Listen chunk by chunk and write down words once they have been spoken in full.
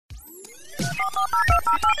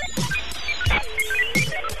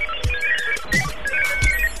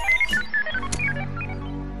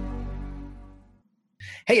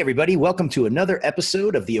Hey, everybody. Welcome to another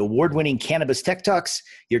episode of the award-winning Cannabis Tech Talks.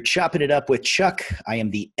 You're chopping it up with Chuck. I am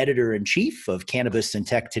the editor-in-chief of Cannabis and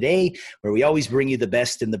Tech Today, where we always bring you the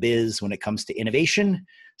best in the biz when it comes to innovation,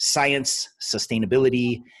 science,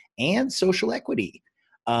 sustainability, and social equity.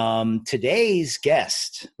 Today's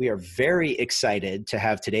guest, we are very excited to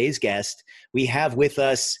have today's guest. We have with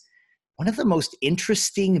us one of the most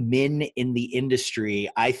interesting men in the industry,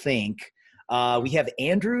 I think. We have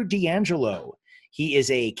Andrew D'Angelo. He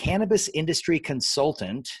is a cannabis industry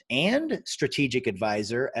consultant and strategic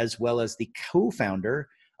advisor, as well as the co-founder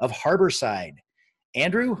of Harborside.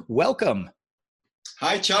 Andrew, welcome.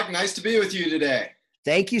 Hi, Chuck. Nice to be with you today.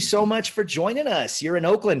 Thank you so much for joining us. You're in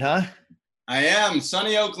Oakland, huh? I am.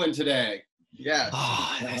 Sunny Oakland today. Yes.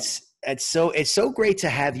 Oh, it's so great to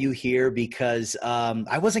have you here because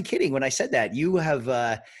I wasn't kidding when I said that.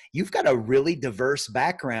 You've got a really diverse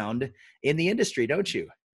background in the industry, don't you?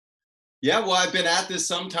 Yeah, well, I've been at this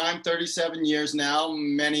some time, 37 years now.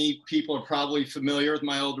 Many people are probably familiar with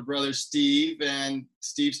my older brother, Steve, and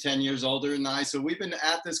Steve's 10 years older than I. So we've been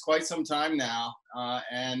at this quite some time now,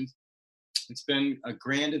 and it's been a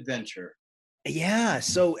grand adventure. Yeah.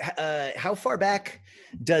 So how far back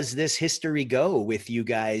does this history go with you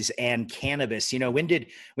guys and cannabis? You know, when did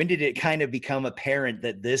it kind of become apparent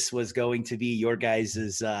that this was going to be your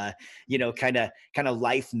guys's, kind of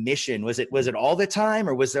life mission? Was it all the time,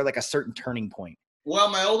 or was there like a certain turning point?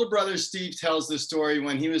 Well, my older brother, Steve, tells the story.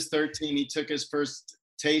 When he was 13, he took his first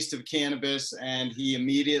taste of cannabis, and he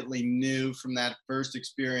immediately knew from that first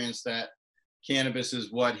experience that cannabis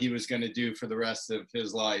is what he was going to do for the rest of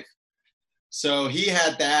his life. So he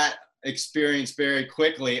had that experience very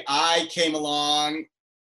quickly. I came along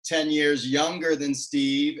 10 years younger than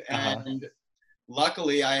Steve, and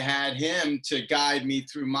luckily I had him to guide me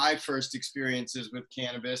through my first experiences with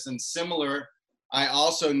cannabis. And similar, I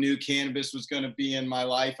also knew cannabis was going to be in my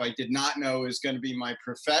life. I did not know it was going to be my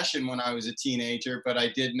profession when I was a teenager, but I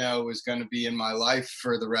did know it was going to be in my life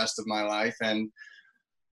for the rest of my life. And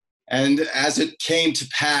as it came to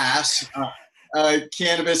pass,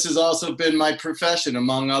 cannabis has also been my profession,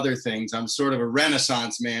 among other things. I'm sort of a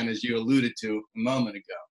Renaissance man, as you alluded to a moment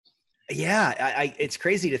ago. Yeah, it's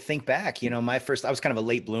crazy to think back. You know, I was kind of a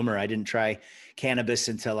late bloomer. I didn't try cannabis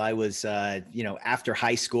until I was, after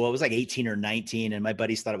high school. I was like 18 or 19, and my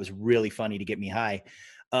buddies thought it was really funny to get me high.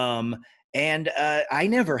 I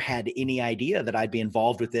never had any idea that I'd be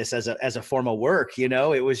involved with this as a form of work. You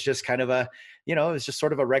know, it was just kind of it was just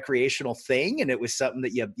sort of a recreational thing. And it was something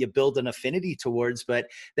that you build an affinity towards, but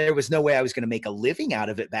there was no way I was going to make a living out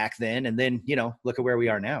of it back then. And then, look at where we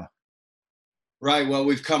are now. Right. Well,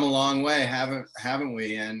 we've come a long way, haven't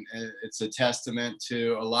we? And it's a testament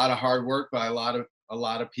to a lot of hard work by a lot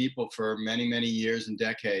of people for many, many years and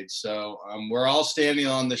decades. So we're all standing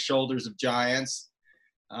on the shoulders of giants.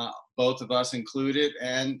 Both of us included,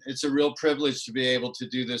 and it's a real privilege to be able to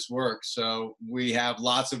do this work. So we have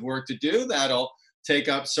lots of work to do that'll take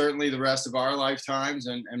up certainly the rest of our lifetimes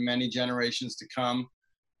and many generations to come.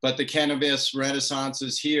 But the cannabis renaissance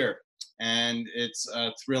is here, and it's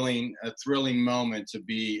a thrilling moment to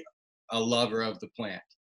be a lover of the plant.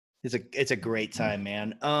 It's a great time,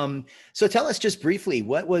 man. So tell us just briefly,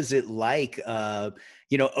 what was it like,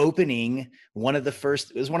 opening one of the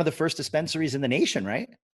first dispensaries in the nation, right?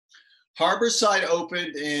 Harborside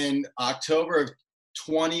opened in October of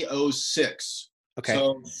 2006. Okay.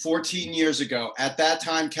 So 14 years ago. At that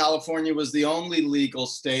time, California was the only legal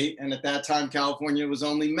state, and at that time, California was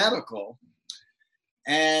only medical.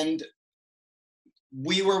 And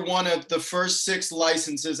we were one of the first 6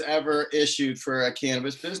 licenses ever issued for a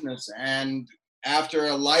cannabis business. And after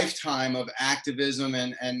a lifetime of activism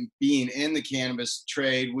and being in the cannabis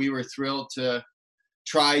trade, we were thrilled to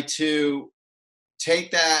try to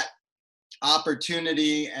take that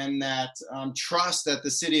opportunity and that trust that the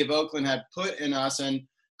city of Oakland had put in us and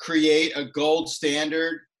create a gold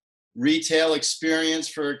standard retail experience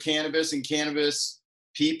for cannabis and cannabis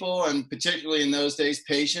people, and particularly in those days,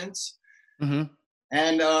 patients. Mm-hmm.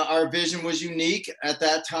 And our vision was unique at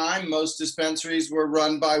that time. Most dispensaries were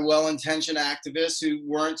run by well-intentioned activists who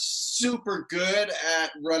weren't super good at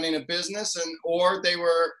running a business, or they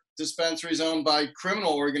were dispensaries owned by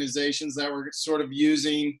criminal organizations that were sort of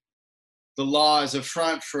using the law as a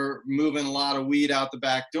front for moving a lot of weed out the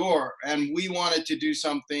back door. And we wanted to do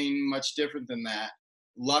something much different than that.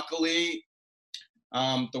 Luckily,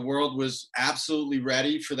 the world was absolutely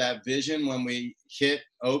ready for that vision when we hit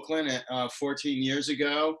Oakland 14 years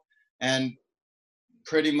ago. And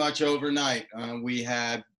pretty much overnight, we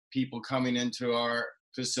had people coming into our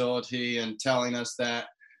facility and telling us that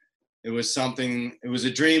it was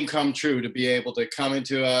a dream come true to be able to come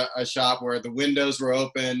into a shop where the windows were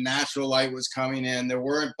open, natural light was coming in, there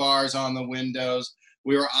weren't bars on the windows.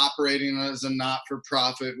 We were operating as a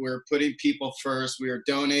not-for-profit. We were putting people first. We were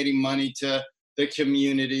donating money to the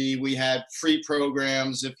community. We had free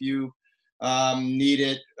programs if you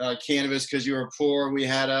needed cannabis because you were poor. We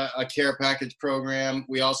had a care package program.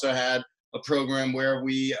 We also had a program where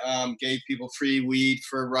we gave people free weed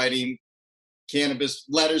for writing cannabis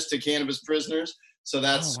letters to cannabis prisoners. So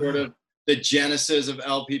that's sort of the genesis of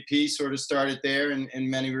LPP, sort of started there in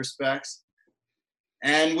many respects.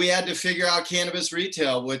 And we had to figure out cannabis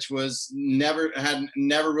retail, which had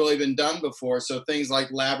never really been done before. So things like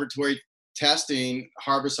laboratory testing,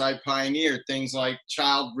 Harborside pioneered things like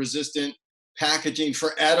child-resistant packaging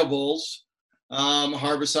for edibles.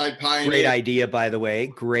 Harborside pioneered. Great idea, by the way.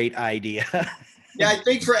 Great idea. Yeah, I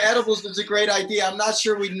think for edibles, it's a great idea. I'm not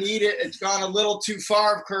sure we need it. It's gone a little too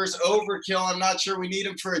far, of course, overkill. I'm not sure we need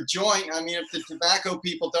them for a joint. I mean, if the tobacco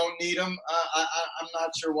people don't need them, I'm not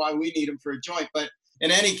sure why we need them for a joint. But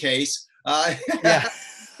in any case,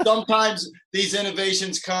 sometimes these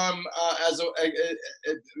innovations come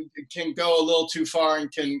can go a little too far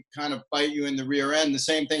and can kind of bite you in the rear end. The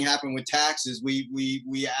same thing happened with taxes.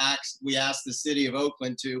 We asked the city of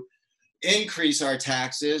Oakland to increase our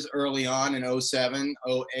taxes early on in 07,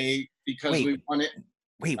 08 because we wanted.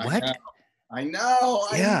 Wait, what? I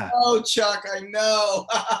know, Chuck, I know.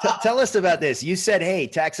 Tell us about this. You said, hey,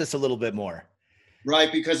 tax us a little bit more.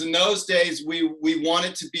 Right, because in those days, we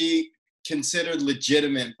wanted to be considered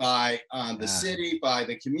legitimate by the city, by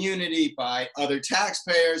the community, by other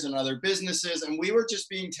taxpayers and other businesses. And we were just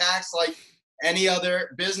being taxed like any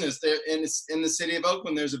other business. There in the city of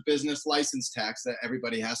Oakland, there's a business license tax that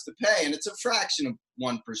everybody has to pay. And it's a fraction of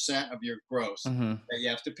 1% of your gross that you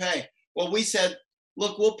have to pay. Well, we said,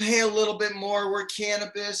 look, we'll pay a little bit more. We're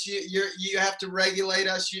cannabis. You have to regulate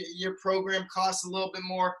us. Your program costs a little bit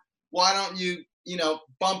more. Why don't you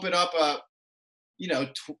bump it up a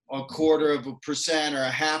 1/4% or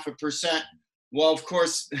 0.5%. Well, of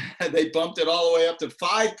course, they bumped it all the way up to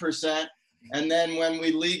 5%. And then when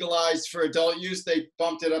we legalized for adult use, they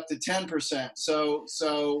bumped it up to 10%.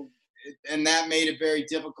 And that made it very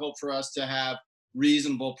difficult for us to have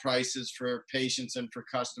reasonable prices for patients and for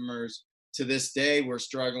customers. To this day, we're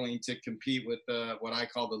struggling to compete with what I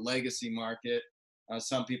call the legacy market.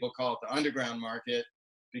 Some people call it the underground market,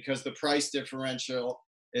 because the price differential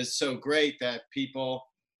is so great that people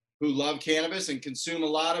who love cannabis and consume a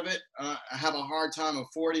lot of it have a hard time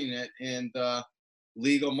affording it in the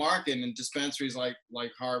legal market and dispensaries like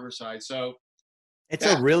Harborside. So it's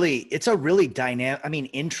a really dynamic,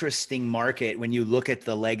 interesting market when you look at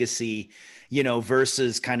the legacy,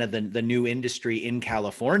 versus kind of the new industry in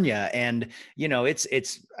California. And,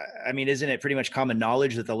 isn't it pretty much common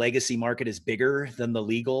knowledge that the legacy market is bigger than the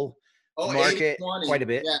legal market? 80-20, quite a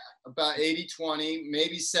bit. Yeah, about 80-20,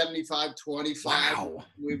 maybe 75-25. Wow.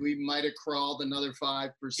 We might have crawled another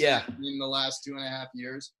 5% in the last 2.5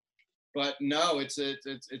 years. But no, it's a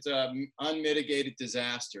unmitigated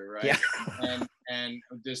disaster, right? Yeah. and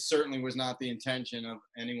this certainly was not the intention of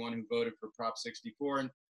anyone who voted for Prop 64. And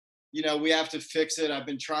we have to fix it. I've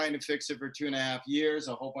been trying to fix it for 2.5 years.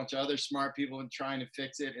 A whole bunch of other smart people have been trying to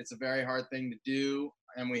fix it. It's a very hard thing to do,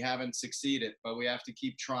 and we haven't succeeded, but we have to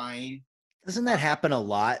keep trying. Doesn't that happen a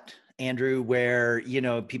lot, Andrew, where,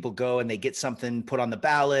 people go and they get something put on the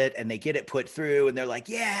ballot and they get it put through and they're like,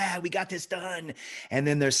 yeah, we got this done. And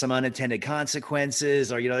then there's some unintended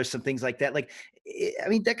consequences, or, there's some things like that. That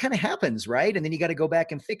kind of happens, right? And then you got to go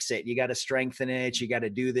back and fix it. You got to strengthen it. You got to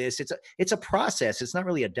do this. It's a process. It's not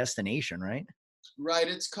really a destination, right? Right.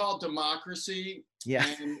 It's called democracy. Yeah.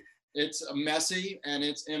 And it's messy and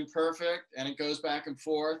it's imperfect and it goes back and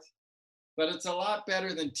forth, but it's a lot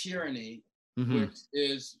better than tyranny. Mm-hmm. Which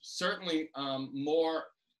is certainly more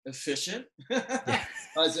efficient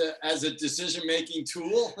as a decision-making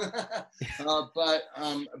tool. But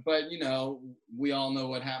we all know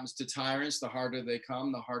what happens to tyrants. The harder they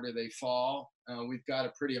come, the harder they fall. We've got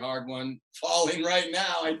a pretty hard one falling right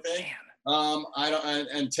now, I think.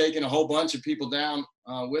 And taking a whole bunch of people down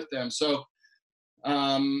with them. So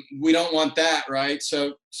we don't want that, right?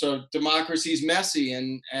 So democracy's messy,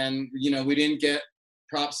 and we didn't get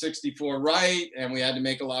Prop 64 right, and we had to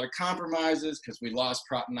make a lot of compromises because we lost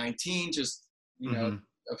Prop 19 just a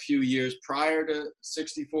few years prior to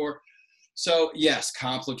 64. So yes,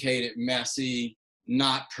 complicated, messy,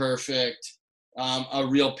 not perfect, a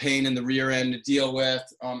real pain in the rear end to deal with.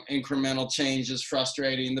 Incremental change is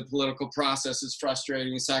frustrating. The political process is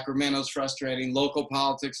frustrating. Sacramento's frustrating. Local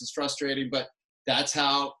politics is frustrating. But that's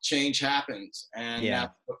how change happens. And Yeah.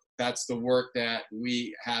 that's the work that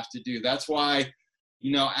we have to do. That's why,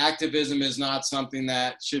 activism is not something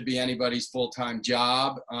that should be anybody's full-time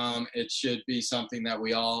job. It should be something that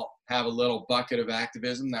we all have a little bucket of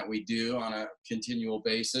activism that we do on a continual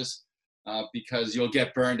basis, because you'll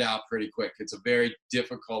get burned out pretty quick. It's a very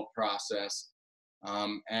difficult process.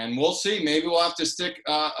 And we'll see. Maybe we'll have to stick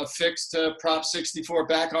a fix to Prop 64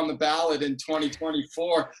 back on the ballot in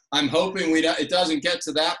 2024. I'm hoping it doesn't get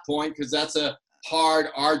to that point, because that's a hard,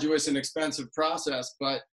 arduous, and expensive process.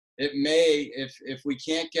 But it may, if we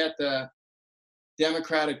can't get the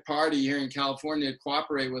Democratic Party here in California to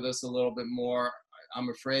cooperate with us a little bit more, I'm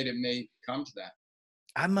afraid it may come to that.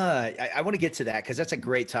 I want to get to that, because that's a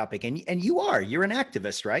great topic. And you're an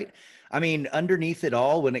activist, right? I mean, underneath it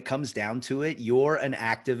all, when it comes down to it, you're an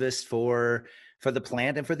activist for the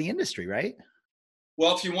plant and for the industry, right?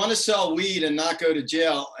 Well, if you want to sell weed and not go to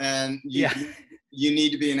jail, and Yeah. you need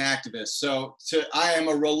to be an activist. So I am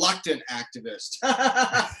a reluctant activist.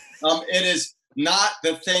 It is not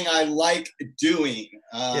the thing I like doing.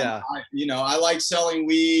 Yeah. I like selling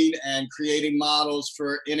weed and creating models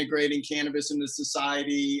for integrating cannabis into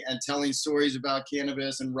society and telling stories about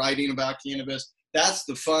cannabis and writing about cannabis. That's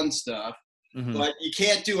the fun stuff. Mm-hmm. But you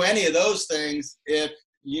can't do any of those things if,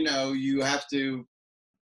 you have to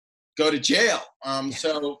go to jail.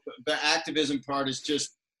 So the activism part is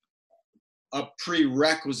just a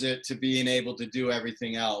prerequisite to being able to do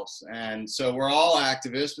everything else. And so we're all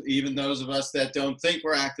activists, even those of us that don't think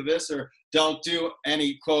we're activists or don't do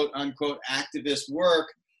any quote unquote activist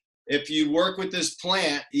work. If you work with this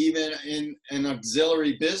plant, even in an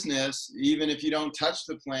auxiliary business, even if you don't touch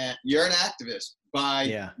the plant, you're an activist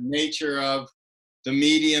by nature of the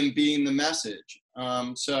medium being the message.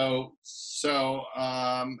 And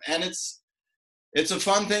it's a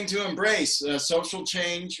fun thing to embrace. Social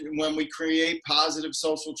change, when we create positive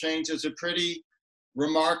social change, is a pretty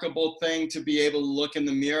remarkable thing to be able to look in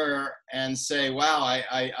the mirror and say, wow,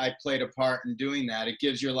 I played a part in doing that. It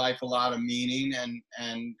gives your life a lot of meaning,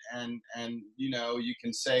 and you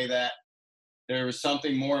can say that there was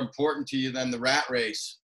something more important to you than the rat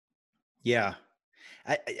race. Yeah.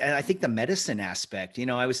 I think the medicine aspect,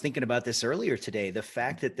 I was thinking about this earlier today, the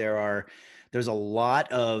fact that there's a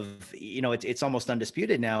lot of, it's almost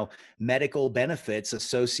undisputed now, medical benefits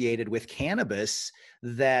associated with cannabis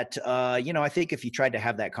that, I think if you tried to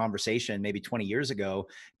have that conversation maybe 20 years ago,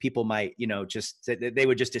 people might, they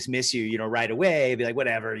would just dismiss you, right away, be like,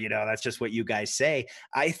 whatever, that's just what you guys say.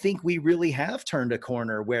 I think we really have turned a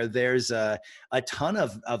corner where there's a ton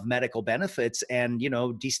of medical benefits, and,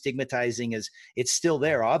 destigmatizing it's still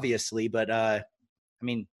there, obviously, but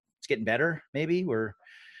it's getting better. Maybe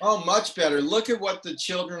Oh, much better. Look at what the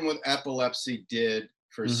children with epilepsy did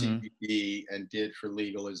for mm-hmm. CBD and did for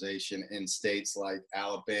legalization in states like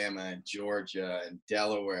Alabama and Georgia and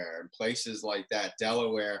Delaware and places like that.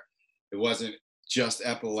 Delaware, it wasn't just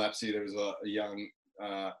epilepsy. There was a young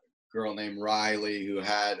girl named Riley who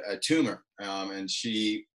had a tumor, and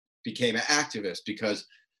she became an activist because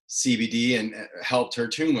CBD and helped her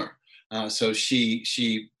tumor. So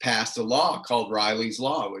she passed a law called Riley's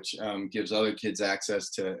Law, which gives other kids access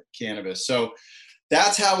to cannabis. So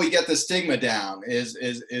that's how we get the stigma down, is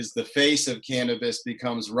the face of cannabis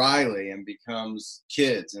becomes Riley and becomes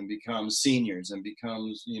kids and becomes seniors and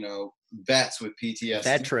becomes, vets with PTSD.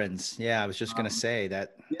 Veterans. Yeah, I was just going to say that.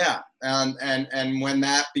 Yeah. And when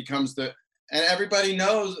that becomes and everybody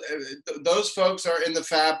knows those folks are in the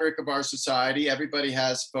fabric of our society. Everybody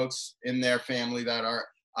has folks in their family that are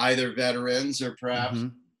either veterans or perhaps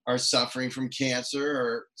are suffering from cancer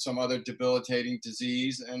or some other debilitating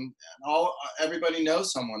disease, and everybody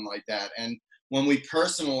knows someone like that. And when we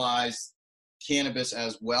personalize cannabis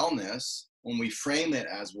as wellness, when we frame it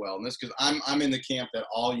as wellness, because I'm in the camp that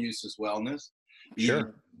all use is wellness,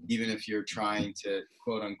 sure, even if you're trying to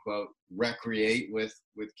quote unquote recreate with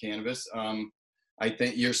cannabis. I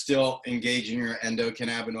think you're still engaging your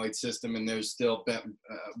endocannabinoid system, and there's still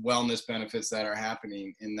wellness benefits that are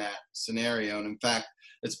happening in that scenario. And in fact,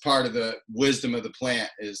 it's part of the wisdom of the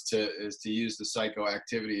plant is to use the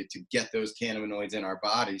psychoactivity to get those cannabinoids in our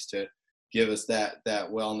bodies to give us that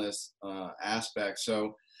wellness aspect.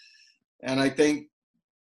 So, and I think,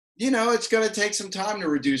 it's going to take some time to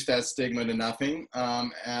reduce that stigma to nothing.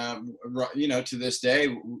 To this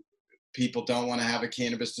day, people don't want to have a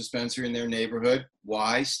cannabis dispensary in their neighborhood.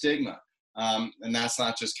 Why? Stigma. And that's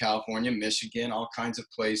not just California, Michigan, all kinds of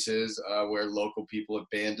places where local people have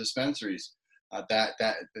banned dispensaries.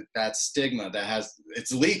 That stigma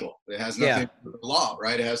it's legal. It has nothing to do with the law,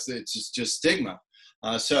 right? It's just stigma.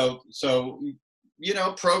 So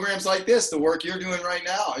programs like this, the work you're doing right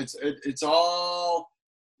now, it's all,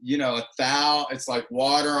 it's like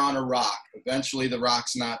water on a rock. Eventually the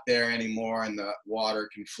rock's not there anymore and the water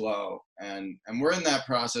can flow. And we're in that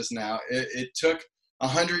process now. It took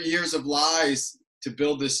 100 years of lies to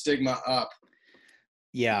build this stigma up.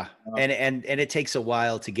 Yeah. And it takes a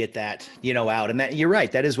while to get that, out. And that, you're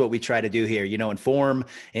right. That is what we try to do here, inform,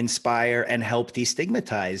 inspire, and help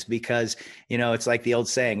destigmatize, because, it's like the old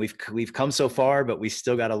saying, we've come so far, but we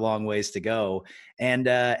still got a long ways to go. And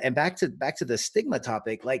back to the stigma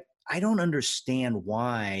topic, like, I don't understand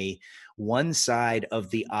why one side of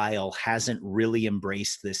the aisle hasn't really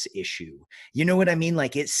embraced this issue. You know what I mean?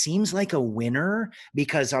 Like, it seems like a winner,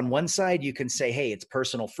 because on one side you can say, hey, it's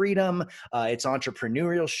personal freedom, it's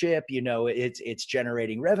entrepreneurship, it's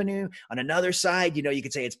generating revenue. On another side, you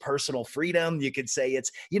could say it's personal freedom. You could say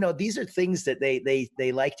it's, these are things that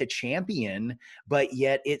they like to champion, but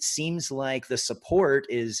yet it seems like the support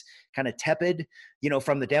is kind of tepid,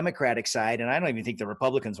 from the Democratic side. And I don't even think the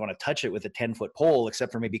Republicans want to touch it with a 10-foot pole,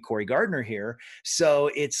 except for maybe Cory Gardner here.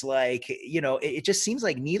 So it's like, it just seems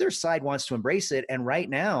like neither side wants to embrace it. And right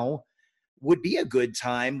now would be a good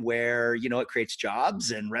time where, it creates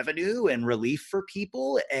jobs and revenue and relief for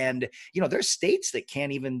people. And, there's states that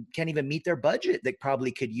can't even meet their budget that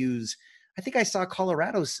probably could use. I think I saw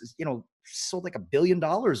Colorado's, sold like $1 billion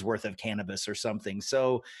worth of cannabis or something.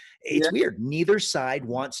 So it's weird. Neither side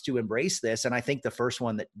wants to embrace this. And I think the first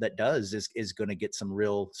one that does is going to get some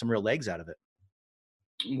real legs out of it.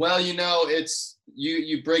 Well, it's,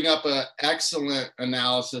 you bring up an excellent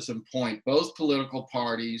analysis and point. Both political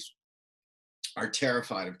parties are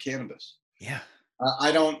terrified of cannabis. Yeah.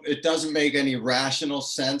 It doesn't make any rational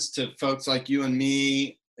sense to folks like you and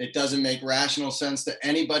me. It doesn't make rational sense to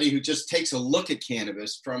anybody who just takes a look at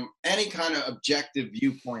cannabis from any kind of objective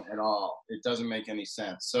viewpoint at all. It doesn't make any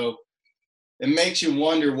sense. So it makes you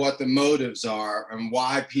wonder what the motives are and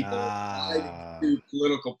why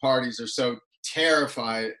political parties are so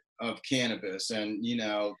terrified of cannabis. And,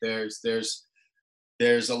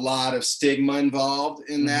 there's a lot of stigma involved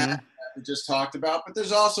in that we just talked about, but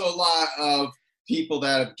there's also a lot of people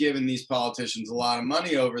that have given these politicians a lot of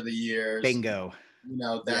money over the years. Bingo.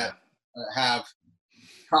 That have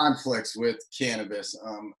conflicts with cannabis,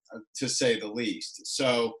 to say the least.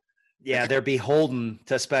 So yeah, they're beholden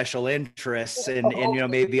to special interests and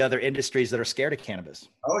maybe other industries that are scared of cannabis.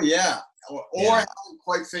 Oh yeah, or haven't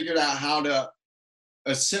quite figured out how to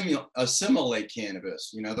assimilate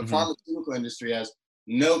cannabis. The pharmaceutical industry has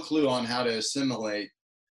no clue on how to assimilate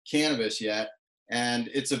cannabis yet. And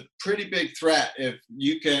it's a pretty big threat if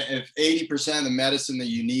 80% of the medicine that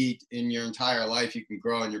you need in your entire life you can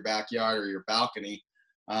grow in your backyard or your balcony.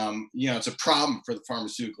 It's a problem for the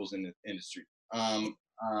pharmaceuticals industry.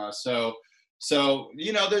 So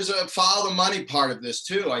there's a follow the money part of this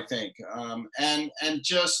too, I think. And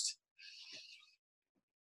just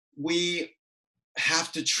we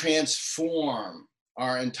have to transform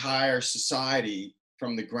our entire society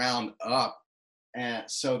from the ground up, and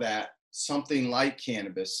so that something like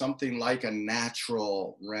cannabis, something like a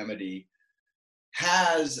natural remedy,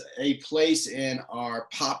 has a place in our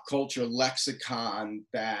pop culture lexicon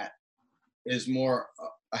that is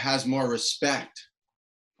has more respect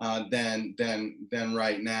than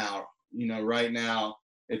right now. Right now,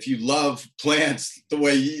 if you love plants the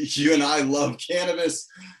way you and I love cannabis,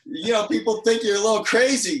 people think you're a little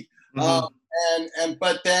crazy.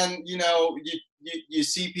 But then you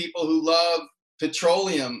see people who love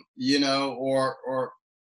petroleum, or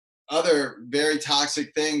other very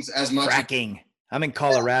toxic things as much. Fracking. I'm in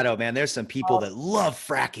Colorado, man. There's some people that love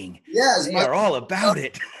fracking. Yeah, they are all about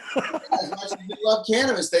it. As much as they love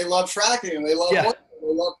cannabis, they love fracking, and they love oil,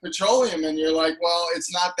 they love petroleum, and you're like, well,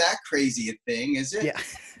 it's not that crazy a thing, is it? Yeah.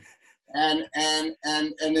 And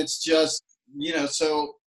it's just,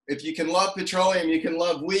 so if you can love petroleum, you can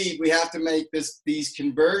love weed. We have to make these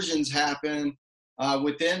conversions happen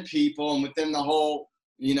within people and within the whole,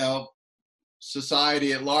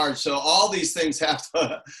 society at large. So all these things have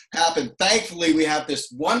to happen. Thankfully, we have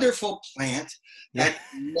this wonderful plant that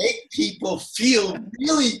make people feel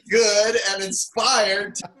really good and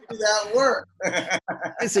inspired to do that work.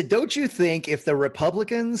 Listen, don't you think if the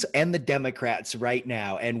Republicans and the Democrats right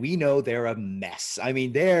now, and we know they're a mess, I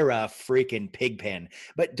mean, they're a freaking pig pen,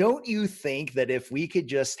 but don't you think that if we could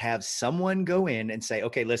just have someone go in and say,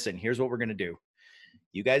 okay, listen, here's what we're going to do.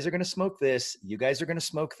 you guys are going to smoke this. You guys are going to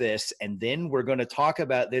smoke this. And then we're going to talk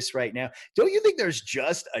about this right now. Don't you think there's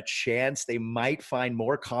just a chance they might find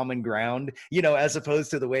more common ground, you know, as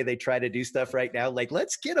opposed to the way they try to do stuff right now? Like,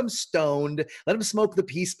 let's get them stoned, let them smoke the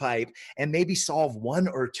peace pipe, and maybe solve one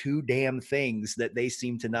or two damn things that they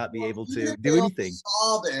seem to not be able to do anything.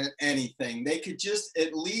 Solve anything. They could just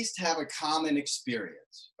at least have a common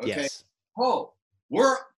experience. Okay. Yes. Oh,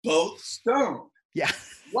 we're both stoned. Yeah.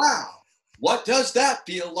 Wow. What does that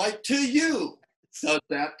feel like to you? Does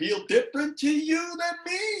that feel different to you than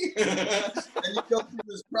me? And you go through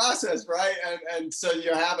this process, right? And so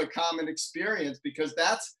you have a common experience, because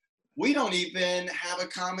we don't even have a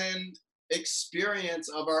common experience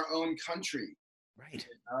of our own country, right?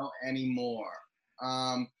 Anymore.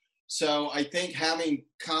 So I think having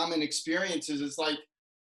common experiences is like,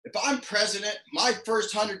 if I'm president, my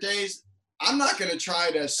first 100 days, I'm not going to try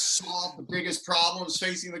to solve the biggest problems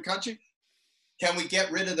facing the country. Can we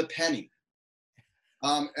get rid of the penny?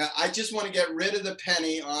 I just want to get rid of the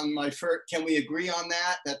penny on my first. Can we agree on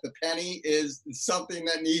that the penny is something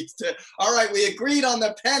that needs to, all right, we agreed on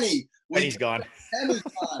the penny. Penny's gone. Penny's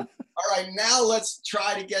gone. All right, now let's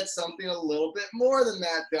try to get something a little bit more than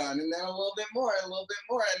that done, and then a little bit more, and a little bit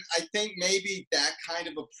more. And I think maybe that kind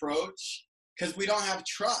of approach, because we don't have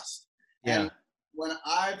trust. Yeah. And when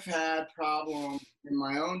I've had problems in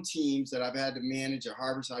my own teams that I've had to manage at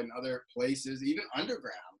Harborside and other places, even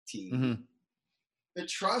underground teams, Mm-hmm. the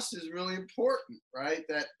trust is really important, right?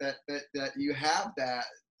 That you have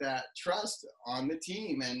that trust on the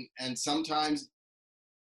team, and sometimes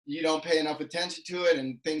you don't pay enough attention to it,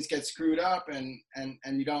 and things get screwed up, and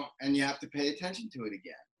you have to pay attention to it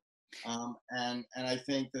again. And I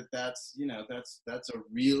think that's a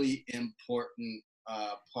really important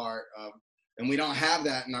part of. And we don't have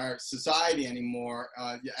that in our society anymore.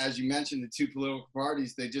 As you mentioned, the two political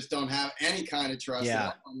parties, they just don't have any kind of trust. Yeah.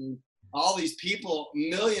 At all. I mean, all these people,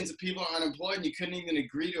 millions of people are unemployed, and you couldn't even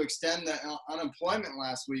agree to extend the unemployment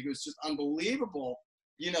last week. It was just unbelievable.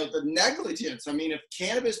 You know, the negligence. I mean, if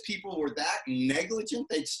cannabis people were that negligent,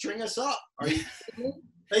 they'd string us up. Are you kidding me?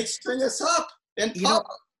 They'd string us up in public.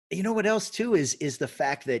 You know what else too is the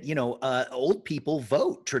fact that, you know, old people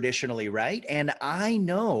vote traditionally, right? And I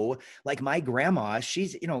know, like, my grandma,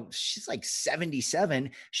 she's like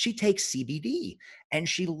 77. She takes CBD and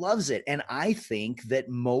she loves it. And I think that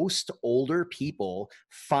most older people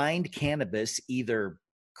find cannabis either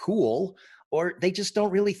cool or they just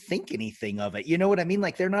don't really think anything of it. You know what I mean?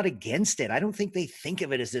 Like, they're not against it. I don't think they think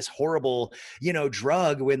of it as this horrible, you know,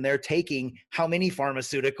 drug when they're taking how many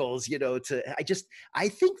pharmaceuticals, you know, I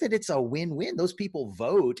think that it's a win-win. Those people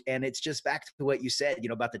vote, and it's just back to what you said, you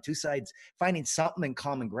know, about the two sides finding something in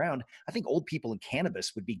common ground. I think old people in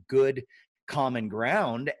cannabis would be good common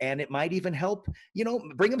ground, and it might even help, you know,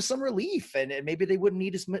 bring them some relief, and maybe they wouldn't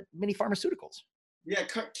need as many pharmaceuticals. Yeah,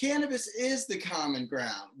 cannabis is the common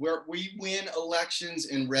ground. Where we win elections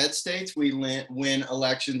in red states, we win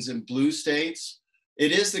elections in blue states.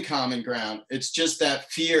 It is the common ground. It's just that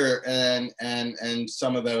fear and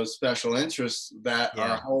some of those special interests that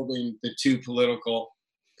are holding the two political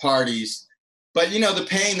parties. But, you know, the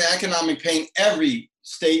economic pain, every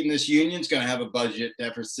state in this union is going to have a budget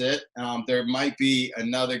deficit. There might be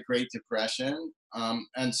another Great Depression.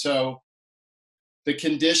 And so the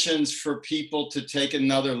conditions for people to take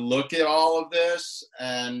another look at all of this,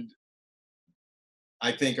 and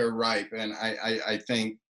I think are ripe. And I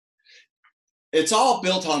think it's all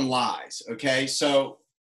built on lies. Okay. So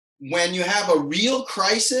when you have a real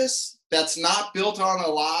crisis that's not built on a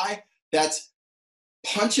lie, that's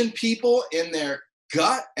punching people in their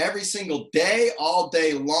gut every single day, all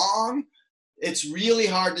day long, it's really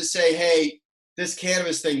hard to say, hey, this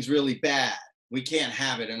cannabis thing's really bad. We can't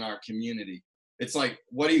have it in our community. It's like,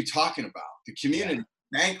 what are you talking about? The community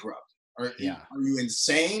bankrupt. Are you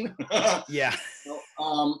insane? Yeah.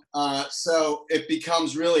 So it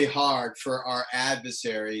becomes really hard for our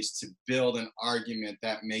adversaries to build an argument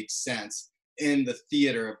that makes sense in the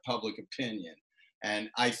theater of public opinion. And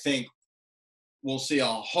I think we'll see a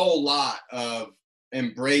whole lot of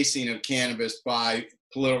embracing of cannabis by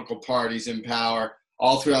political parties in power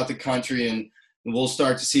all throughout the country, and we'll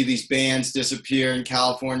start to see these bans disappear in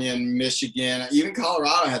California and Michigan. Even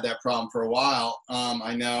Colorado had that problem for a while,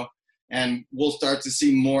 I know. And we'll start to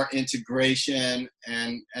see more integration,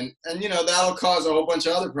 and you know, that'll cause a whole bunch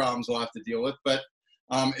of other problems we'll have to deal with. But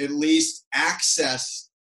at least access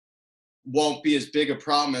won't be as big a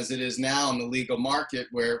problem as it is now in the legal market,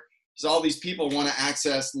 where all these people want to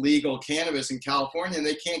access legal cannabis in California and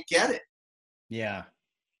they can't get it. Yeah.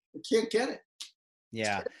 They can't get it.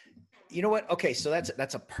 Yeah. You know what? Okay, so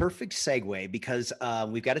that's a perfect segue because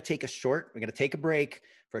we've got to take a break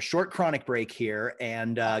for a short chronic break here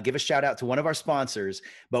and give a shout out to one of our sponsors.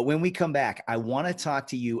 But when we come back, I want to talk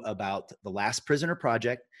to you about the Last Prisoner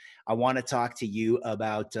Project. I want to talk to you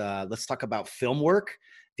about let's talk about film work.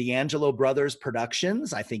 D'Angelo Brothers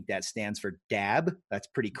Productions. I think that stands for DAB. That's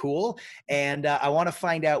pretty cool. And I want to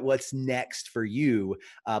find out what's next for you.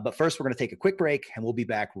 But first, we're going to take a quick break and we'll be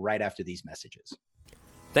back right after these messages.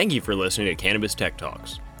 Thank you for listening to Cannabis Tech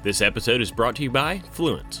Talks. This episode is brought to you by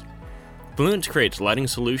Fluence. Fluence creates lighting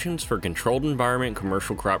solutions for controlled environment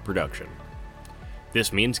commercial crop production.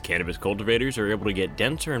 This means cannabis cultivators are able to get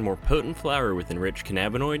denser and more potent flower with enriched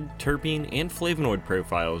cannabinoid, terpene, and flavonoid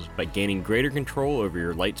profiles by gaining greater control over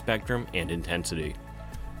your light spectrum and intensity.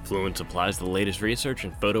 Fluence applies the latest research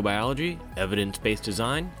in photobiology, evidence-based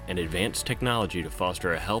design, and advanced technology to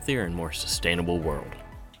foster a healthier and more sustainable world.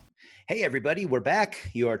 Hey, everybody, we're back.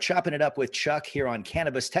 You are chopping it up with Chuck here on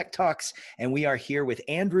Cannabis Tech Talks, and we are here with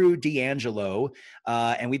Andrew D'Angelo.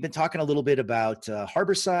 And we've been talking a little bit about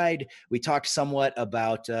Harborside. We talked somewhat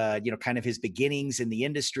about, kind of his beginnings in the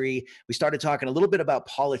industry. We started talking a little bit about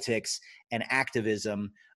politics and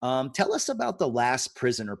activism. Tell us about the Last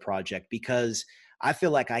Prisoner Project, because I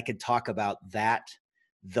feel like I could talk about that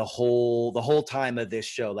the whole time of this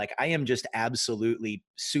show. Like, I am just absolutely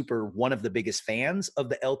super one of the biggest fans of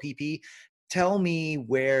the LPP. Tell me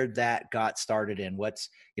where that got started and what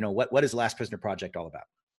is Last Prisoner Project all about?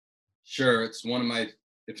 Sure. It's one of my,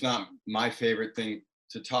 if not my favorite thing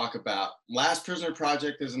to talk about. Last Prisoner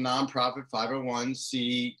Project is a nonprofit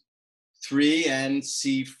 501c3 and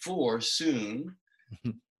C4 soon.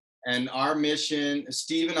 And our mission,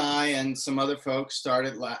 Steve and I and some other folks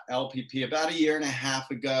started LPP about a year and a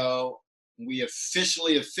half ago. We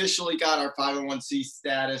officially got our 501c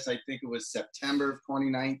status. I think it was September of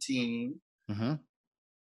 2019. Mm-hmm.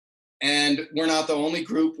 And we're not the only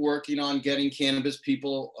group working on getting cannabis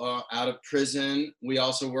people out of prison. We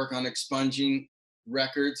also work on expunging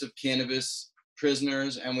records of cannabis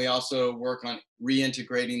prisoners, and we also work on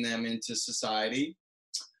reintegrating them into society.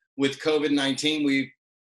 With COVID-19, we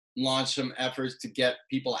launched some efforts to get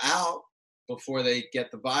people out before they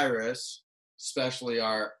get the virus, especially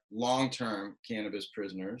our long-term cannabis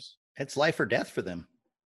prisoners. It's life or death for them.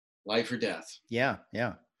 Life or death. Yeah.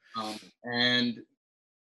 And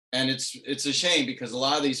it's a shame because a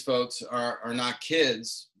lot of these folks are not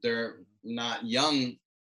kids. They're not young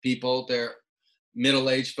people. They're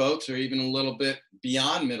middle-aged folks or even a little bit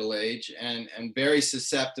beyond middle age and very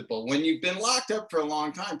susceptible. When you've been locked up for a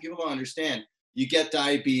long time, people don't understand. You get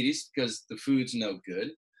diabetes because the food's no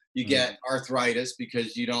good. You get arthritis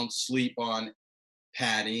because you don't sleep on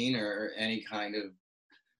padding or any kind of,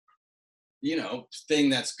 thing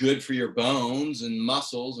that's good for your bones and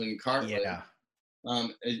muscles and cartilage. Yeah.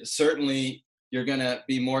 Certainly, you're going to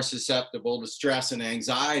be more susceptible to stress and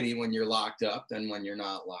anxiety when you're locked up than when you're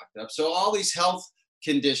not locked up. So all these health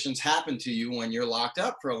conditions happen to you when you're locked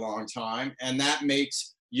up for a long time, and that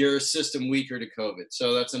makes your system weaker to COVID.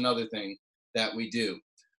 So that's another thing that we do.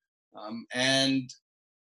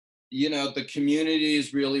 The community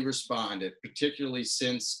has really responded, particularly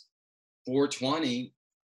since 420.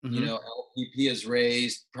 Mm-hmm. LPP has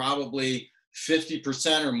raised probably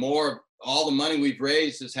 50% or more of all the money we've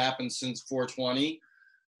raised has happened since 420.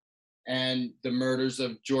 And the murders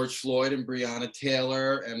of George Floyd and Breonna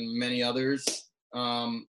Taylor and many others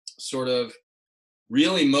sort of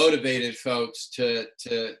really motivated folks to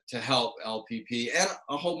help LPP and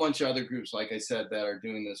a whole bunch of other groups, like I said, that are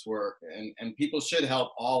doing this work. And people should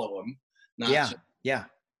help all of them, not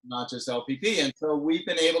just LPP. And so we've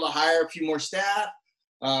been able to hire a few more staff.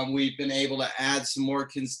 We've been able to add some more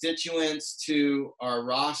constituents to our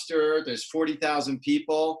roster. There's 40,000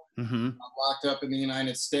 people locked up in the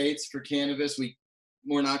United States for cannabis.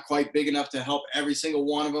 We're not quite big enough to help every single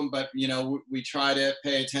one of them, but we try to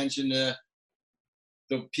pay attention to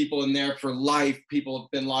the people in there for life. People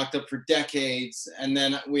have been locked up for decades. And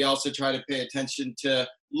then we also try to pay attention to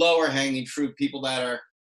lower hanging fruit, people that are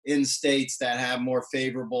in states that have more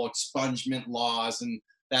favorable expungement laws and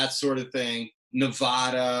that sort of thing.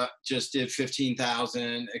 Nevada just did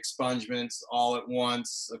 15,000 expungements all at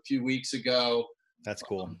once a few weeks ago. That's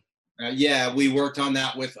cool. We worked on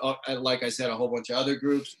that with, like I said, a whole bunch of other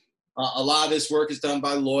groups. A lot of this work is done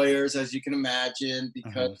by lawyers, as you can imagine,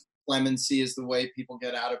 because clemency is the way people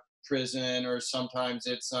get out of prison, or sometimes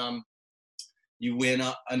it's you win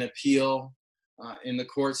an appeal in the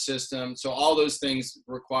court system. So all those things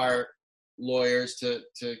require lawyers to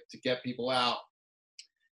get people out.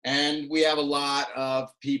 And we have a lot of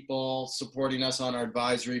people supporting us on our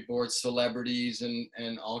advisory board, celebrities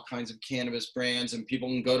and all kinds of cannabis brands. And people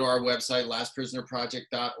can go to our website,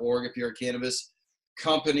 lastprisonerproject.org. If you're a cannabis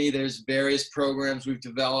company, there's various programs we've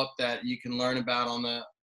developed that you can learn about on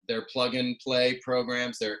their plug and play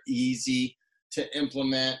programs. They're easy to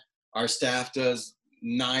implement. Our staff does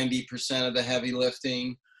 90% of the heavy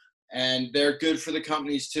lifting, and they're good for the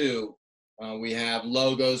companies too. We have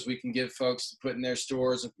logos we can give folks to put in their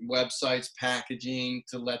stores, websites, packaging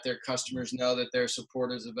to let their customers know that they're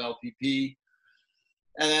supporters of LPP.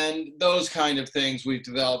 And those kind of things we've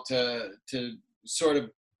developed to sort of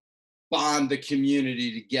bond the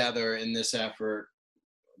community together in this effort.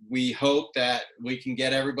 We hope that we can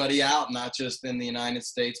get everybody out, not just in the United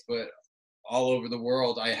States, but all over the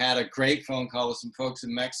world. I had a great phone call with some folks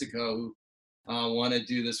in Mexico who want to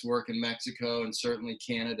do this work in Mexico, and certainly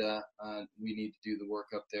Canada. We need to do the work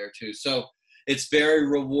up there too. So it's very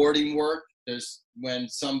rewarding work. There's when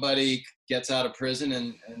somebody gets out of prison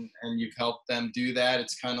and you've helped them do that,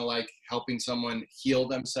 it's kind of like helping someone heal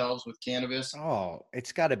themselves with cannabis. Oh,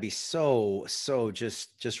 it's got to be so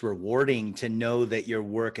just rewarding to know that your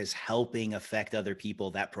work is helping affect other people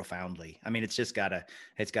that profoundly. I mean, it's got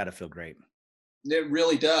to feel great. It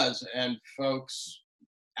really does. And folks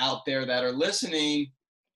out there that are listening,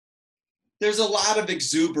 there's a lot of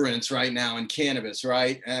exuberance right now in cannabis,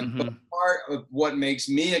 right? And but part of what makes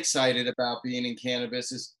me excited about being in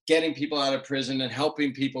cannabis is getting people out of prison and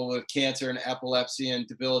helping people with cancer and epilepsy and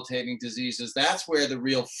debilitating diseases. That's where the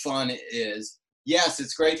real fun is. Yes,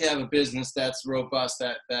 it's great to have a business that's robust,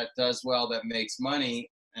 that does well, that makes money,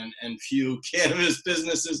 and few cannabis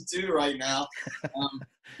businesses do right now.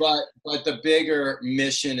 But the bigger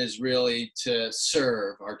mission is really to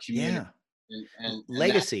serve our community. Yeah. And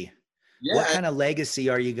legacy. Yeah. What kind of legacy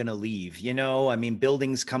are you going to leave? You know, I mean,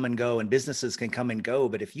 buildings come and go and businesses can come and go,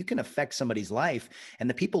 but if you can affect somebody's life, and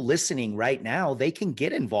the people listening right now, they can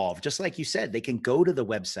get involved. Just like you said, they can go to the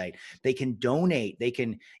website, they can donate, they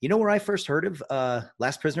can, you know, where I first heard of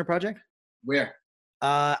Last Prisoner Project? Where?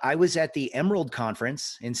 I was at the Emerald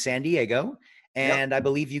Conference in San Diego. And I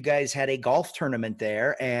believe you guys had a golf tournament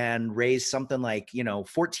there and raised something like, you know,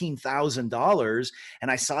 $14,000. And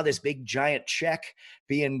I saw this big giant check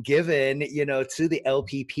being given, you know, to the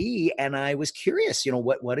LPP. And I was curious, you know,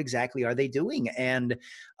 what exactly are they doing? And,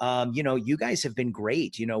 you know, you guys have been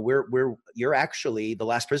great. You know, you're actually, the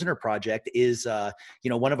Last Prisoner Project is, you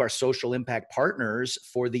know, one of our social impact partners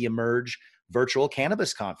for the Emerge virtual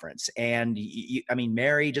cannabis conference. And I mean,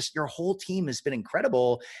 Mary, just your whole team has been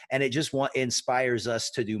incredible, and it just inspires us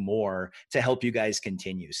to do more to help you guys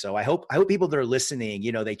continue. So I hope people that are listening,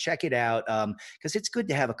 you know, they check it out, because it's good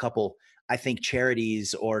to have a couple, I think,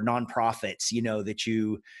 charities or nonprofits, you know, that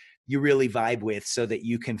you really vibe with, so that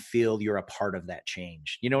you can feel you're a part of that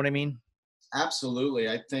change. You know what I mean? Absolutely.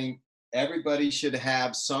 I think everybody should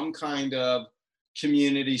have some kind of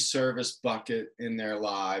community service bucket in their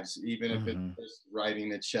lives, even if it's just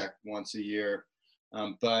writing a check once a year.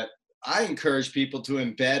 But I encourage people to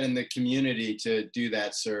embed in the community to do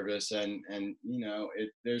that service. And you know,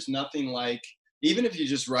 there's nothing like, even if you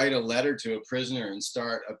just write a letter to a prisoner and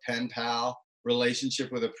start a pen pal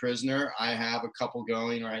relationship with a prisoner. I have a couple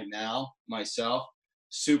going right now myself.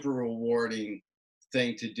 Super rewarding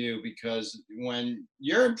thing to do, because when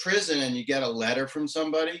you're in prison and you get a letter from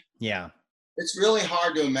somebody, it's really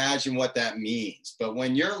hard to imagine what that means. But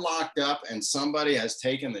when you're locked up and somebody has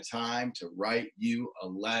taken the time to write you a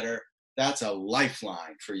letter, that's a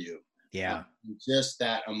lifeline for you. Just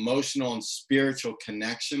that emotional and spiritual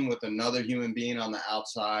connection with another human being on the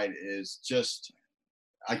outside is just,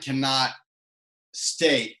 I cannot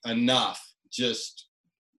state enough just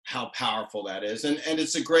how powerful that is. And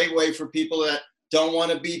it's a great way for people that don't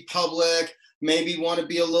want to be public, maybe want to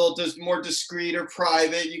be a little more discreet or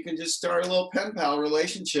private. You can just start a little pen pal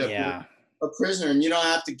relationship with a prisoner, and you don't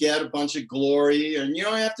have to get a bunch of glory, and you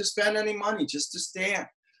don't have to spend any money just to stand.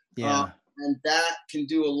 And that can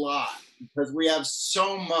do a lot, because we have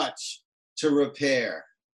so much to repair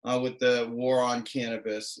with the war on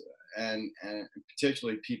cannabis, and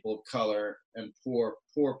particularly people of color and poor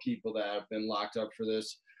people that have been locked up for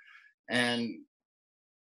this. And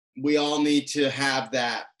we all need to have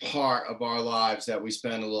that part of our lives that we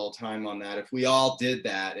spend a little time on that. If we all did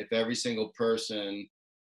that, if every single person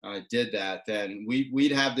did that, then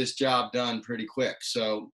we'd have this job done pretty quick.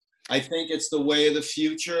 So I think it's the way of the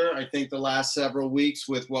future. I think the last several weeks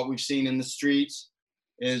with what we've seen in the streets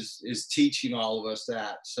is teaching all of us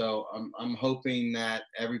that. So I'm hoping that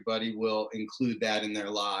everybody will include that in their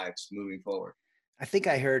lives moving forward. I think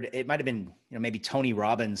I heard, it might have been, maybe Tony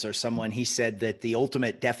Robbins or someone, he said that the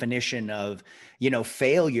ultimate definition of,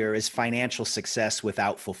 failure is financial success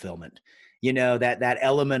without fulfillment. That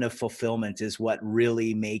element of fulfillment is what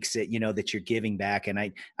really makes it, that you're giving back. And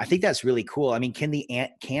I think that's really cool. I mean, can the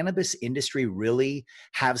cannabis industry really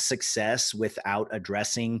have success without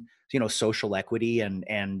addressing, social equity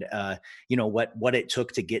and what it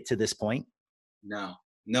took to get to this point? No,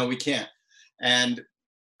 we can't. And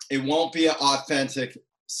it won't be an authentic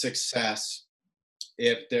success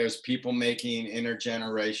if there's people making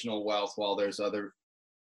intergenerational wealth while there's other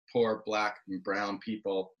poor Black and brown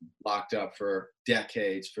people locked up for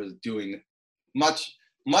decades for doing much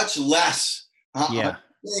less.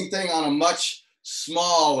 Same thing on a much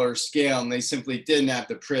smaller scale, and they simply didn't have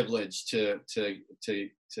the privilege to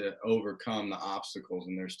overcome the obstacles,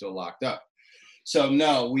 and they're still locked up. So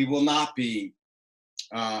no, we will not be.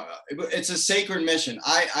 It's a sacred mission.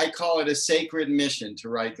 I call it a sacred mission to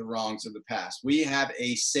right the wrongs of the past. We have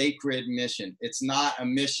a sacred mission. It's not a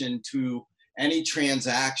mission to any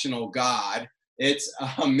transactional God. It's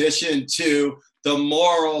a mission to the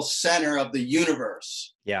moral center of the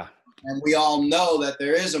universe. Yeah. And we all know that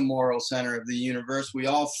there is a moral center of the universe. We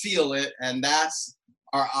all feel it. And that's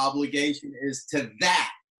our obligation, is to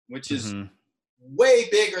that, which is way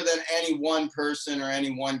bigger than any one person or any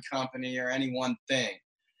one company or any one thing.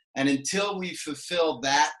 And until we fulfill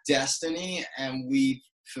that destiny and we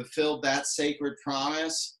fulfill that sacred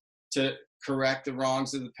promise to correct the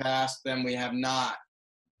wrongs of the past, then we have not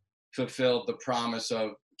fulfilled the promise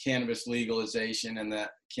of cannabis legalization and the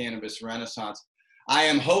cannabis renaissance. I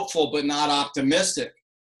am hopeful but not optimistic,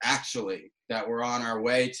 actually, that we're on our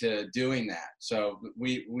way to doing that. So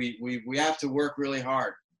we have to work really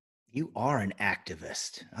hard. You are an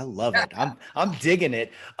activist. I love it. I'm digging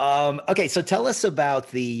it. Okay, so tell us about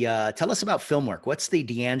film work. What's the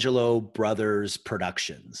D'Angelo Brothers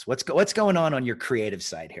Productions? What's going on your creative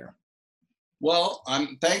side here? Well,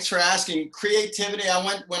 thanks for asking. Creativity.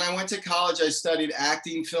 When I went to college, I studied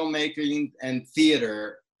acting, filmmaking, and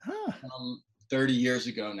theater 30 years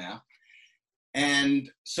ago now. And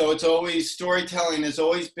so storytelling has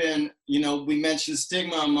always been, we mentioned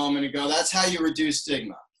stigma a moment ago. That's how you reduce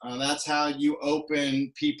stigma. That's how you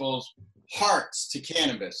open people's hearts to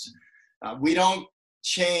cannabis. We don't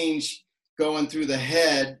change going through the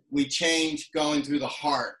head, we change going through the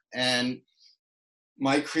heart. And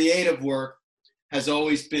my creative work has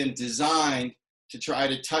always been designed to try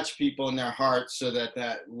to touch people in their hearts so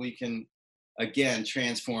that we can, again,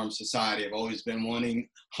 transform society. I've always been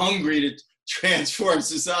hungry to transform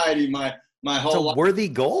society my whole life. It's a worthy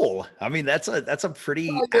goal. I mean, that's a pretty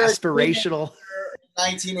aspirational.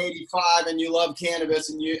 1985 and you love cannabis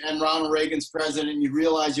and Ronald Reagan's president, and you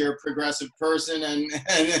realize you're a progressive person and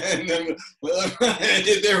then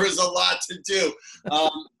there was a lot to do.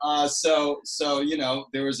 So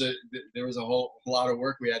there was a whole lot of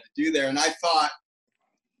work we had to do there. And I thought,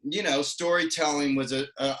 storytelling was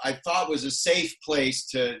a safe place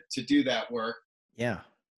to do that work. Yeah.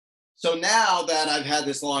 So now that I've had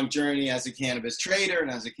this long journey as a cannabis trader and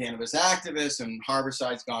as a cannabis activist, and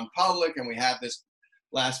Harborside's gone public, and we have this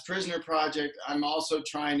Last Prisoner project, I'm also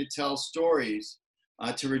trying to tell stories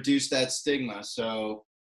to reduce that stigma. So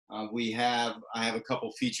I have a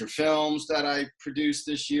couple feature films that I produced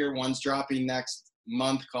this year. One's dropping next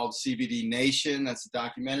month called CBD Nation. That's a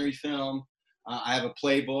documentary film. I have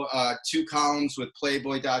Playboy, 2 columns with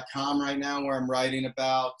Playboy.com right now where I'm writing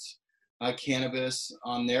about cannabis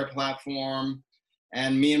on their platform.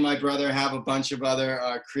 And me and my brother have a bunch of other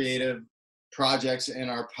creative projects in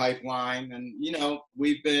our pipeline. And,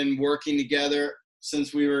 we've been working together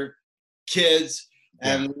since we were kids,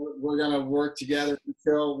 and we're going to work together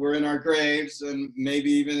until we're in our graves and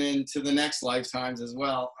maybe even into the next lifetimes as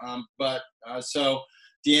well. So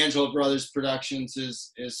D'Angelo Brothers Productions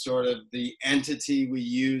is sort of the entity we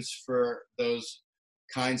use for those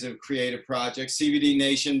kinds of creative projects. CBD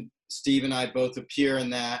Nation, Steve and I both appear in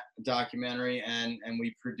that documentary, and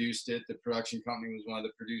we produced it. The production company was one of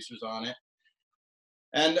the producers on it.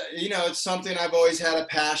 And, it's something I've always had a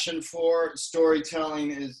passion for.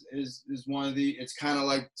 Storytelling is one of it's kind of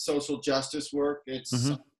like social justice work. It's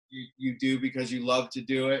something you do because you love to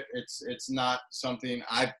do it. It's not something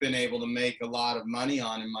I've been able to make a lot of money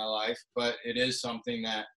on in my life, but it is something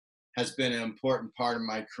that has been an important part of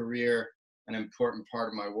my career, an important part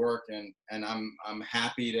of my work. And I'm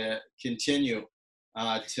happy to continue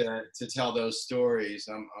to tell those stories.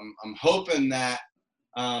 I'm hoping that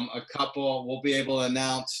we'll be able to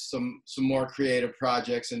announce some more creative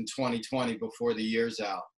projects in 2020 before the year's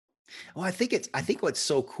out. Well, I think what's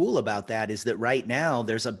so cool about that is that right now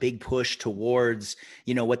there's a big push towards,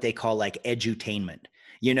 what they call like edutainment.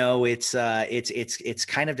 It's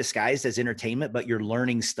kind of disguised as entertainment, but you're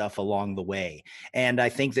learning stuff along the way. And I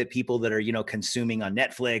think that people that are, consuming on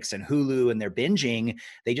Netflix and Hulu and they're binging,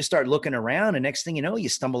 they just start looking around, and next thing you know, you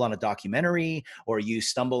stumble on a documentary or you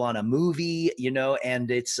stumble on a movie,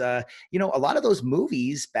 and it's a lot of those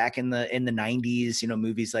movies back in the 90s,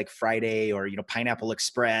 movies like Friday or Pineapple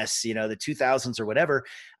Express, the 2000s or whatever.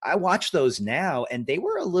 I watch those now, and they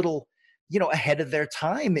were a little ahead of their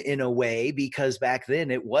time in a way, because back then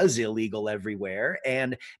it was illegal everywhere.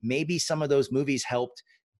 And maybe some of those movies helped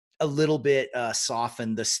a little bit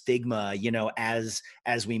soften the stigma, as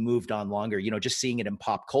we moved on longer, just seeing it in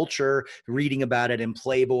pop culture, reading about it in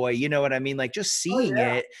Playboy, you know what I mean? Like just Oh seeing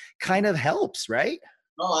yeah. it kind of helps, right?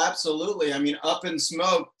 Oh, absolutely. I mean, Up in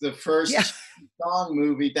Smoke, the Yeah. first song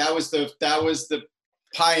movie, that was the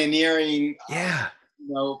pioneering, Yeah.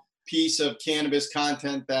 piece of cannabis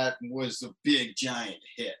content that was a big giant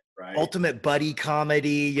hit, right? Ultimate buddy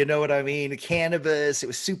comedy, you know what I mean? Cannabis, it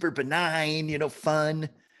was super benign, fun.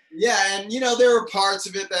 Yeah, and there were parts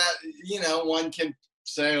of it that one can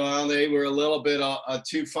say, well, they were a little bit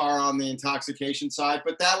too far on the intoxication side,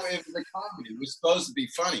 but that way it was a comedy. It was supposed to be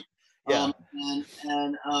funny, Yeah.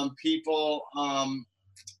 and people,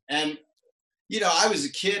 and I was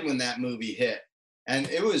a kid when that movie hit, and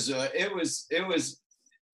it was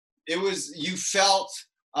you felt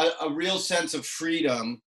a real sense of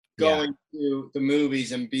freedom Yeah. going to the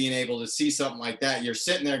movies and being able to see something like that. You're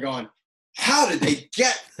sitting there going, how did they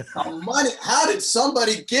get the money? How did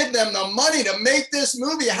somebody give them the money to make this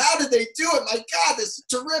movie? How did they do it? My God, this is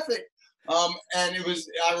terrific. And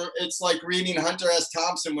it's like reading Hunter S.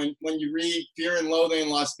 Thompson when you read Fear and Loathing in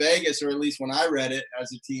Las Vegas, or at least when I read it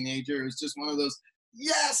as a teenager, it was just one of those,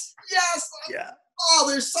 yes, yes, Yeah. oh,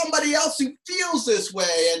 there's somebody else who feels this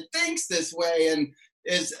way and thinks this way and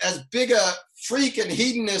is as big a freak and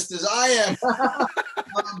hedonist as I am.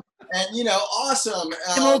 And awesome.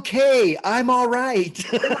 I'm okay. I'm all right.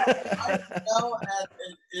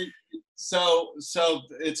 So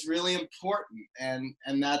it's really important,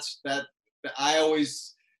 and that's that. I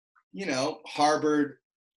always, harbored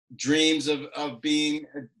dreams of being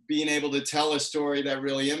able to tell a story that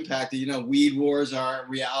really impacted. Weed Wars, our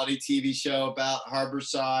reality TV show about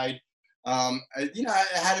Harborside. It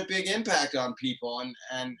had a big impact on people,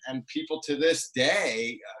 and people to this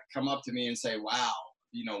day come up to me and say, "Wow,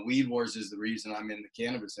 Weed Wars is the reason I'm in the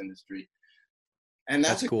cannabis industry." And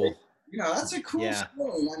That's cool. that's a cool Yeah.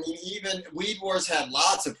 story. I mean, even Weed Wars had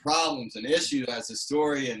lots of problems and issues as a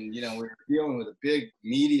story, and we were dealing with a big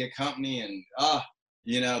media company, and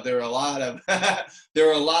there were a lot of there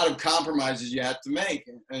were a lot of compromises you had to make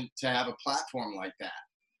and to have a platform like that.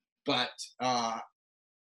 But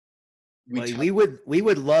Well, we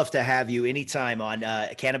would love to have you anytime on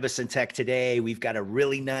Cannabis and Tech Today. We've got a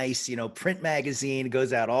really nice, print magazine. It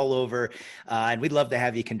goes out all over, and we'd love to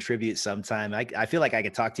have you contribute sometime. I feel like I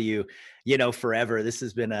could talk to you, forever. This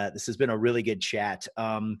has been a really good chat.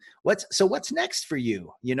 What's next for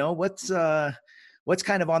you? What's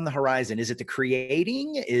kind of on the horizon? Is it the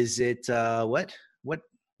creating? Is it what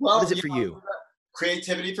well, is it for you?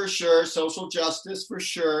 creativity for sure, social justice for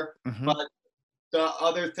sure, Hmm. but the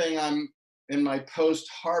other thing I'm in my post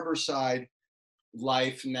Harborside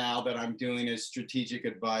life now that I'm doing is strategic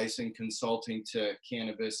advice and consulting to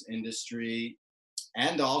cannabis industry,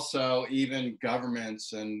 and also even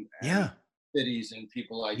governments and Yeah. cities and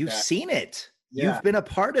people like You've that. seen it. Yeah, You've been a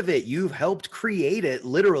part of it. You've helped create it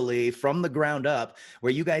literally from the ground up,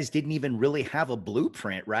 where you guys didn't even really have a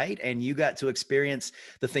blueprint, right? And you got to experience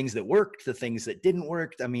the things that worked, the things that didn't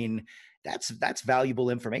work. I mean, that's valuable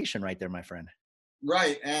information right there, my friend.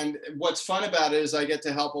 right. And what's fun about it is I get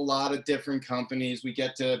to help a lot of different companies. We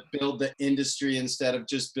get to build the industry instead of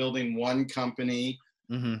just building one company.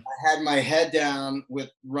 Hmm. I had my head down with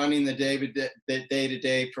running the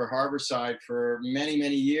day-to-day for Harborside for many,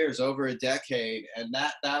 many years, over a decade, and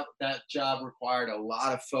that job required a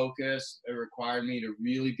lot of focus. It required me to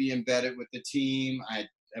really be embedded with the team. I had,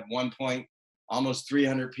 at one point, almost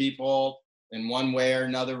 300 people in one way or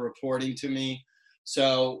another reporting to me.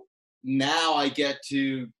 So now I get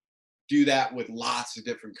to do that with lots of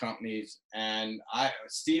different companies, and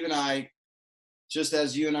Steve and I, just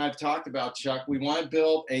as you and I have talked about, Chuck, we want to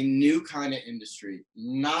build a new kind of industry,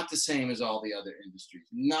 not the same as all the other industries,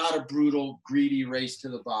 not a brutal, greedy race to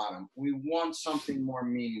the bottom. We want something more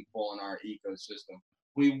meaningful in our ecosystem.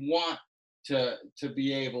 We want to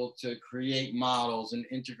be able to create models and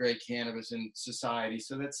integrate cannabis in society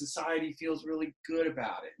so that society feels really good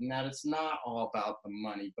about it, and that it's not all about the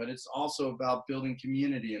money, but it's also about building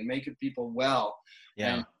community and making people well,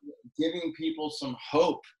 and giving people some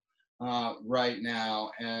hope right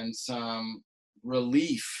now, and some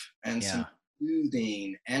relief, and some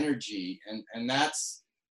soothing energy, and that's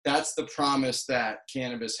the promise that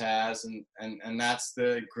cannabis has, and that's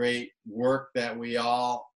the great work that we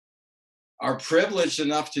all are privileged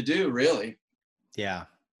enough to do, really. Yeah.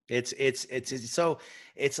 It's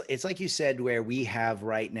like you said, where we have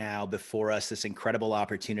right now before us this incredible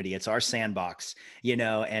opportunity. It's our sandbox,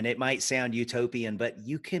 and it might sound utopian, but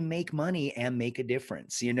you can make money and make a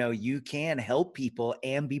difference. You can help people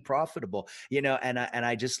and be profitable, and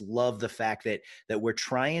I just love the fact that we're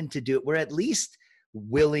trying to do it. We're at least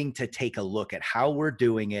willing to take a look at how we're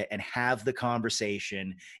doing it and have the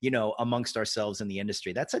conversation, amongst ourselves in the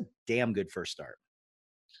industry. That's a damn good first start.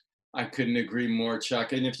 I couldn't agree more,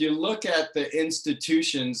 Chuck. And if you look at the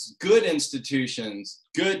institutions, good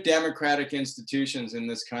democratic institutions in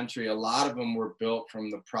this country, a lot of them were built from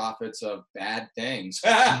the profits of bad things.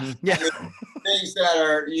 Mm-hmm. Yeah. Things that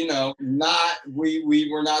are, we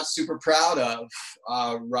were not super proud of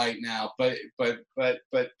right now, but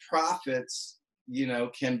profits,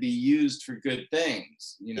 can be used for good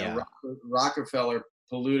things. Rockefeller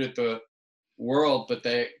polluted the world, but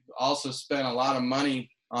they also spent a lot of money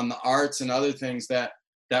on the arts and other things that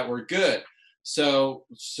were good. So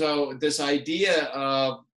this idea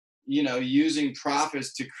of, using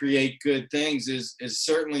profits to create good things is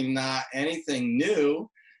certainly not anything new.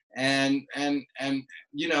 And the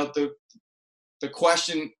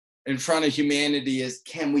question in front of humanity is,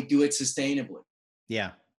 can we do it sustainably?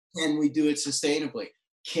 Yeah. Can we do it sustainably?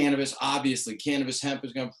 Cannabis hemp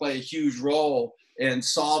is going to play a huge role in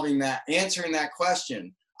answering that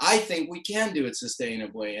question. I think we can do it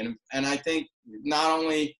sustainably. And I think not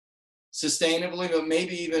only sustainably, but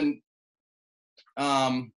maybe even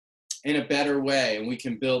in a better way, and we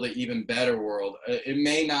can build an even better world. It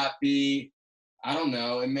may not be,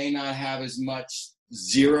 it may not have as much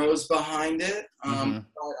zeros behind it. But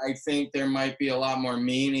I think there might be a lot more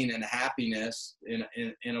meaning and happiness in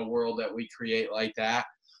a world that we create like that,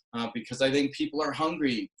 because I think people are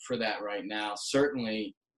hungry for that right now.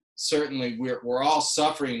 Certainly we're all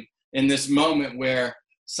suffering in this moment where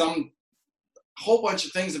some whole bunch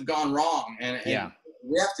of things have gone wrong, and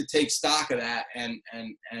we have to take stock of that and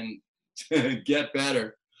get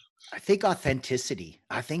better. I think authenticity.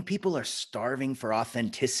 I think people are starving for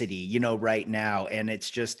authenticity, right now. And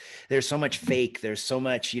it's just, there's so much fake. There's so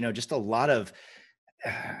much, just a lot of,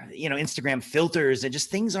 Instagram filters, and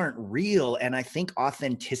just things aren't real. And I think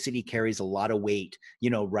authenticity carries a lot of weight,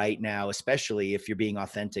 right now, especially if you're being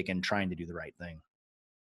authentic and trying to do the right thing.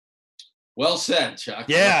 Well said, Chuck.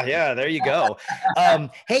 Yeah. There you go.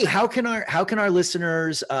 Hey, how can our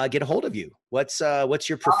listeners get a hold of you? What's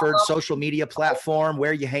your preferred social media platform? Where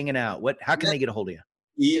are you hanging out? How can they get a hold of you?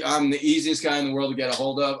 I'm the easiest guy in the world to get a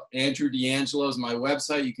hold of. Andrew D'Angelo is my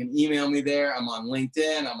website. You can email me there. I'm on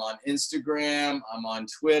LinkedIn. I'm on Instagram. I'm on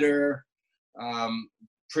Twitter.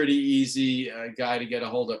 Pretty easy guy to get a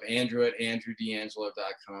hold of. Andrew at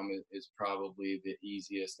andrewdangelo.com is probably the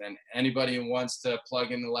easiest. And anybody who wants to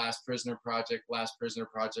plug in the Last Prisoner Project,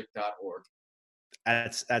 lastprisonerproject.org.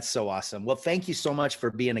 That's so awesome. Well, thank you so much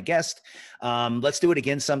for being a guest. Let's do it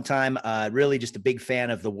again sometime. Really just a big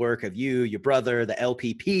fan of the work of you, your brother, the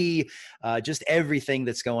LPP, just everything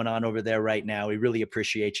that's going on over there right now. We really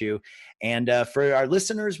appreciate you. And for our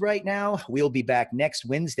listeners right now, we'll be back next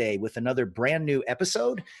Wednesday with another brand new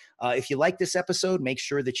episode. If you like this episode, make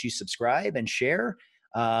sure that you subscribe and share.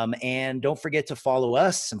 And don't forget to follow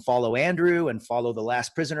us and follow Andrew and follow the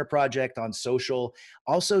Last Prisoner Project on social.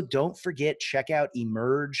 Also, don't forget, check out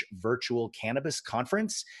Emerge Virtual Cannabis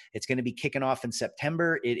Conference. It's going to be kicking off in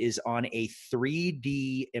September. It is on a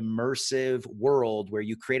 3D immersive world where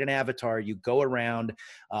you create an avatar, you go around.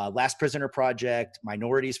 Last Prisoner Project,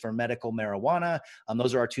 Minorities for Medical Marijuana.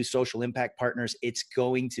 Those are our two social impact partners. It's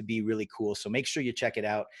going to be really cool. So make sure you check it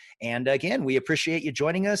out. And again, we appreciate you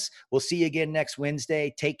joining us. We'll see you again next Wednesday.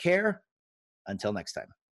 Take care. Until next time.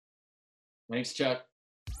 Thanks, Chuck.